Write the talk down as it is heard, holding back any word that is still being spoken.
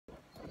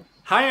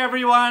Hi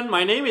everyone,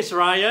 my name is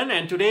Ryan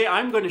and today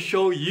I'm going to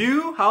show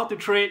you how to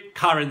trade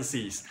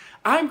currencies.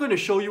 I'm going to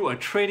show you a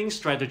trading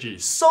strategy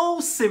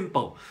so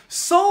simple,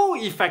 so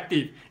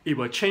effective, it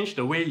will change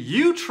the way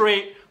you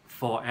trade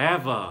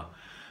forever.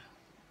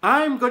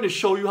 I'm going to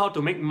show you how to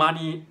make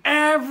money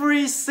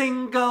every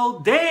single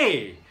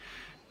day.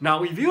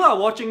 Now if you are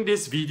watching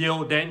this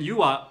video, then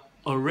you are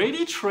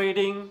already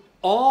trading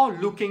or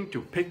looking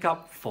to pick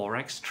up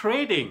Forex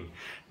trading.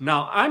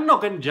 Now I'm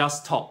not going to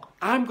just talk,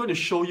 I'm going to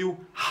show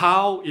you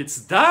how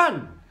it's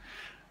done.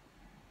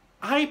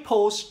 I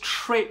post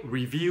trade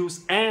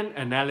reviews and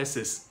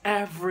analysis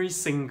every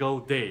single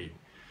day.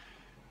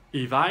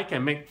 If I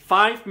can make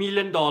 $5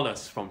 million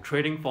from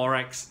trading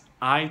Forex,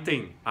 I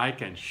think I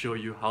can show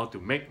you how to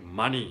make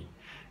money.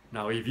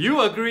 Now if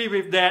you agree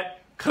with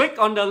that, click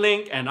on the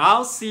link and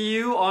I'll see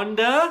you on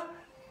the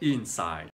inside.